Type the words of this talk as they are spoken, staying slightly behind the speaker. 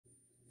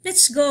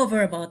Let's go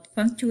over about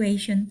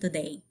punctuation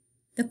today.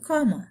 The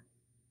comma.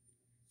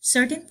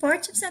 Certain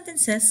parts of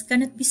sentences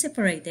cannot be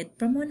separated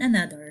from one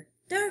another.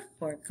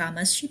 Therefore,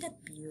 commas should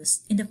not be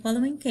used in the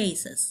following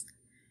cases.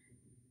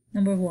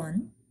 Number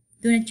 1.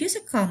 Do not use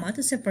a comma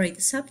to separate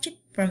the subject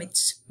from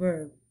its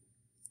verb.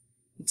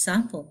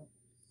 Example,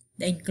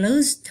 the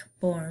enclosed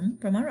form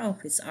from our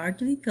office are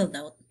to be filled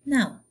out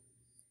now.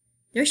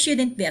 There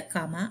shouldn't be a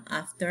comma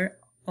after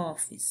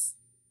office.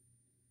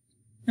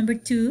 Number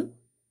 2.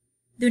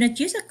 Do not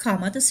use a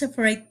comma to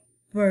separate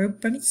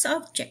verb from its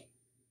object.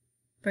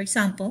 For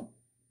example,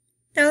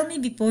 tell me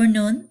before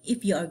noon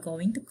if you are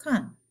going to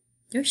come.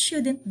 There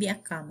shouldn't be a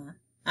comma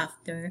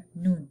after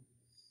noon.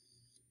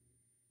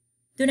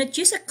 Do not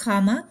use a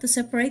comma to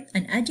separate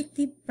an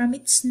adjective from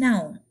its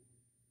noun.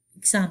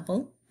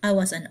 Example, I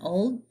was an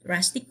old,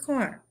 rusty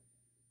car.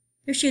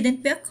 There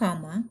shouldn't be a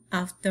comma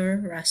after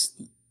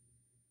rusty.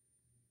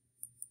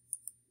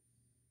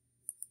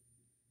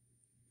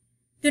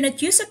 Do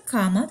not use a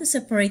comma to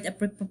separate a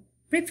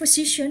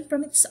preposition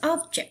from its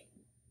object.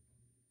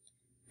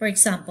 For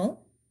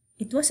example,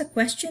 it was a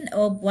question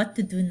of what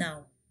to do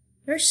now.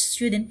 There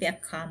shouldn't be a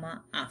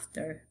comma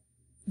after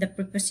the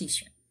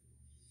preposition.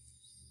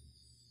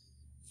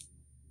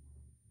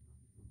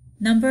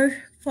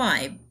 Number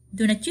 5.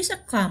 Do not use a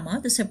comma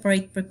to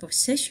separate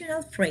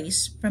prepositional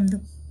phrase from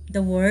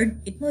the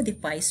word it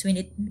modifies when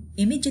it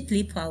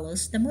immediately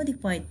follows the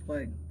modified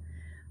word.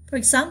 For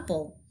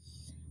example,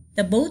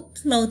 the boat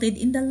floated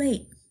in the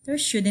lake. There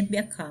shouldn't be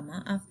a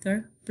comma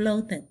after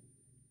floated.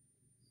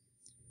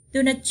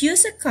 Do not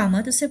use a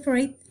comma to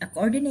separate a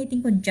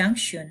coordinating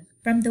conjunction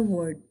from the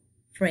word,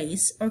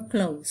 phrase, or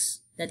clause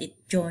that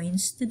it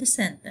joins to the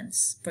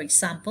sentence. For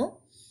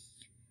example,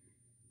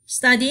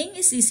 studying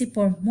is easy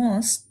for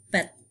most,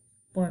 but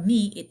for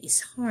me it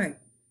is hard.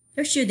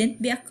 There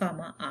shouldn't be a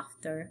comma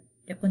after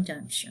the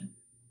conjunction.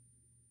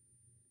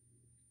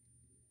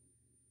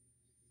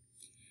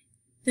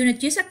 Do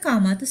not use a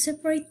comma to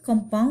separate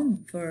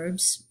compound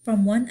verbs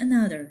from one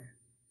another.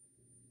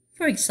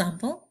 For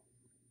example,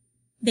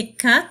 the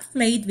cat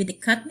played with the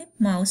catnip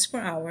mouse for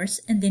hours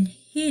and then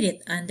hid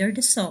it under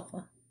the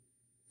sofa.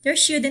 There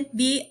shouldn't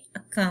be a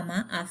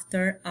comma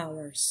after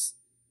hours.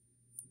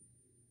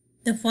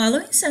 The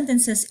following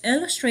sentences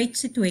illustrate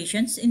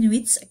situations in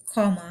which a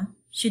comma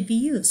should be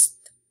used.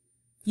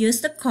 Use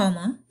the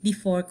comma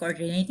before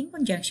coordinating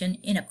conjunction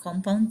in a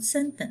compound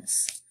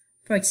sentence.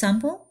 For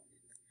example,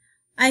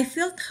 I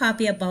felt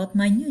happy about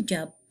my new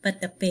job,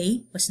 but the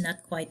pay was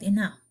not quite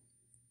enough.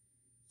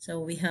 So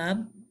we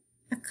have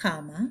a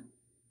comma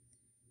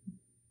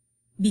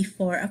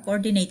before a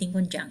coordinating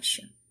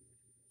conjunction.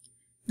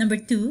 Number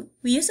 2,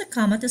 we use a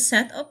comma to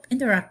set up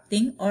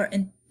interrupting or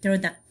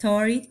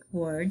introductory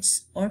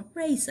words or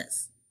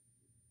phrases.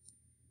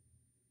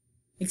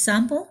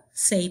 Example,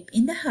 safe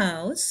in the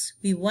house,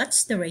 we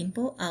watched the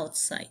rainbow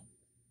outside.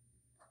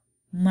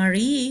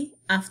 Marie,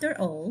 after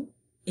all,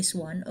 is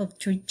one of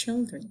 3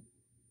 children.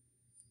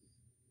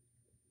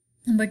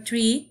 Number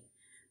 3,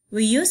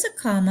 we use a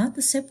comma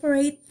to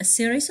separate a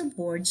series of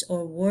words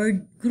or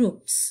word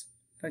groups.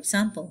 For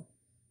example,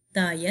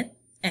 diet,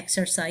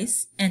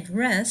 exercise, and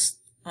rest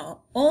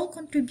all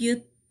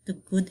contribute to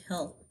good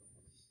health.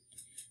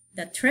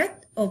 The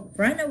threat of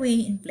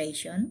runaway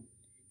inflation,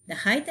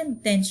 the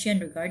heightened tension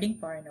regarding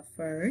foreign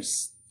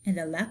affairs, and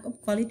the lack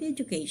of quality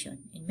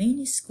education in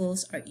many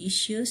schools are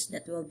issues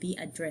that will be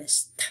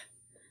addressed.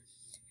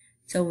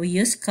 So we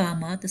use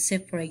comma to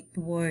separate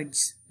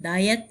words,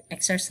 diet,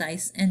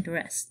 exercise, and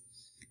rest.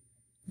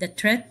 The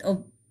threat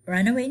of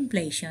runaway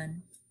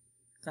inflation,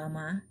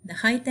 comma, the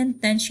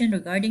heightened tension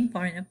regarding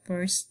foreign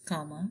affairs,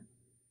 comma,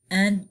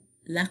 and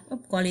lack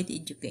of quality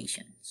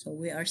education. So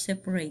we are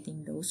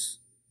separating those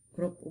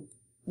group of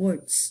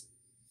words.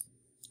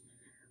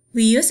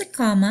 We use a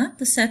comma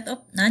to set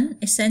up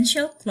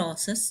non-essential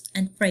clauses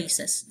and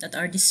phrases that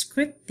are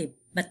descriptive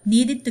but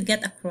needed to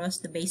get across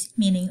the basic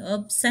meaning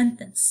of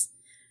sentence.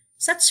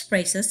 Such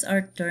phrases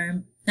are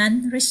termed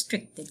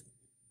non-restrictive.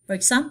 For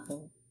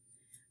example,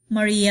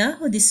 Maria,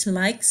 who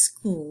dislikes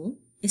school,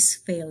 is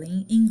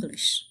failing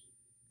English.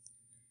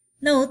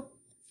 Note,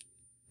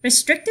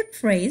 restrictive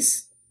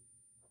phrase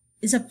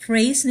is a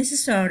phrase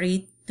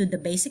necessary to the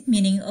basic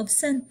meaning of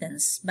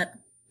sentence but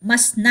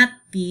must not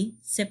be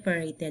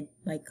separated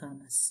by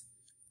commas.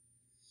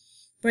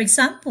 For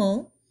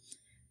example,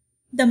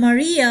 the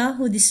Maria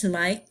who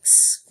dislikes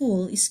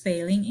school is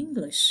failing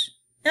English.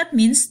 That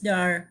means there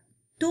are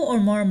 2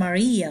 or more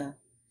Maria,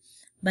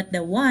 but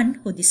the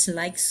one who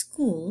dislikes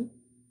school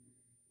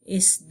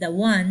is the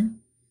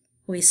one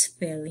who is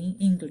failing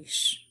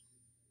English.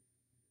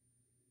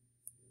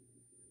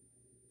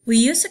 We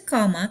use a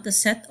comma to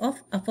set off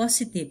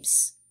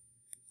appositives.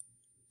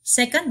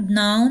 Second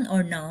noun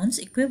or nouns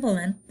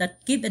equivalent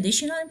that give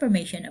additional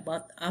information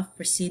about a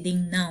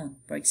preceding noun.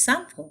 For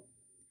example,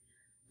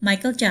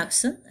 Michael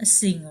Jackson, a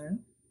singer,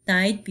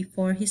 died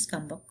before his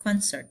comeback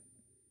concert.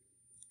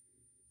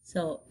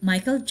 So,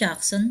 Michael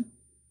Jackson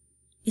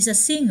is a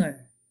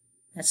singer.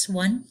 That's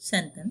one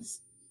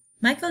sentence.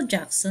 Michael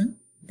Jackson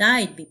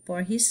died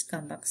before his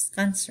comeback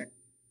concert.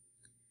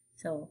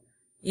 So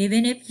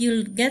even if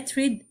you get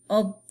rid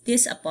of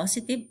this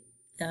appositive,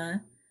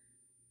 the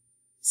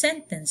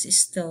sentence is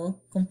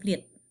still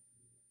complete.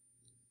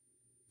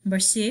 Number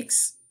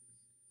 6,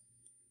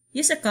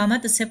 use a comma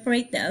to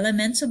separate the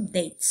elements of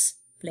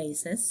dates,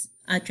 places,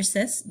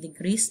 addresses,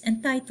 degrees,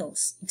 and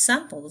titles.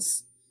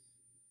 Examples: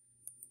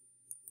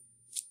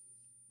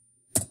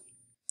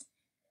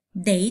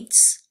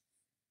 dates,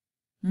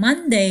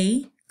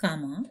 Monday,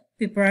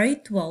 February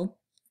 12th,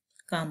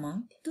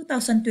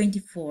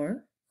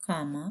 2024,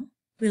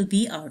 will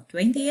be our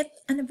 20th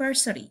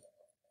anniversary.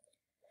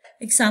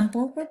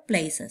 Example for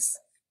places: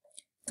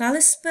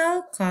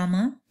 Kalispell,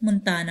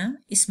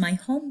 Montana is my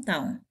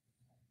hometown.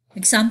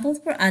 Example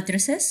for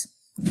addresses: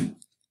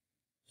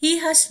 he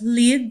has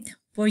lived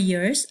for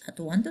years at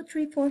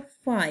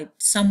 12345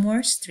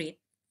 Somewhere Street,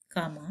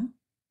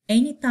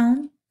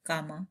 Anytown,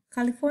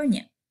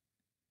 California.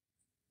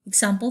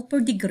 Example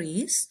for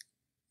degrees: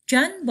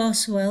 John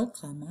Boswell,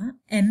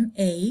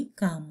 MA,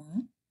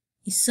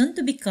 is soon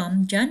to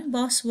become John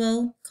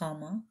Boswell,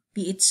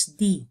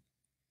 PhD.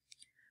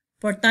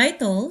 For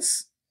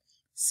titles,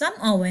 Sam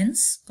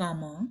Owens,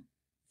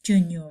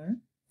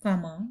 Jr.,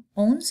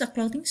 owns a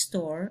clothing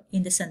store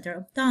in the center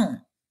of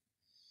town.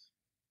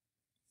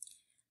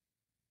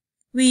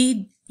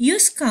 We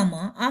use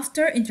comma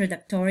after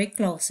introductory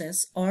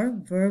clauses or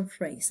verb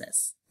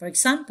phrases. For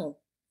example,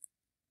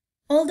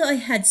 although I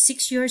had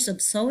 6 years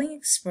of sewing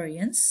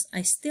experience,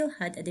 I still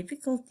had a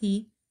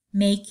difficulty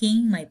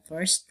making my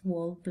first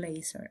wool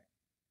blazer.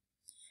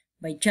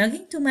 By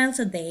jogging 2 miles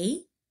a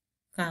day,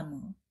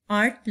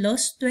 Art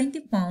lost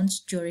 20 pounds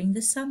during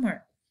the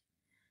summer.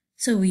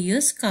 So we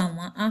use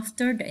comma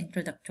after the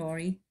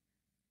introductory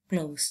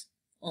clause.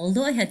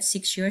 Although I had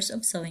 6 years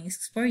of sewing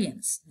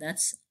experience,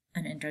 that's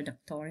an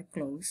introductory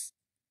clause.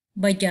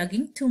 By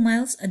jogging 2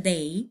 miles a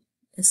day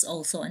is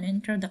also an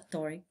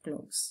introductory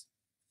clause.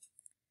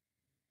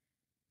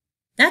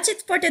 That's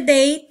it for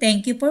today.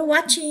 Thank you for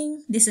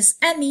watching. This is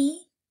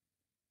Emmy.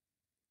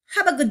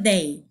 Have a good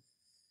day.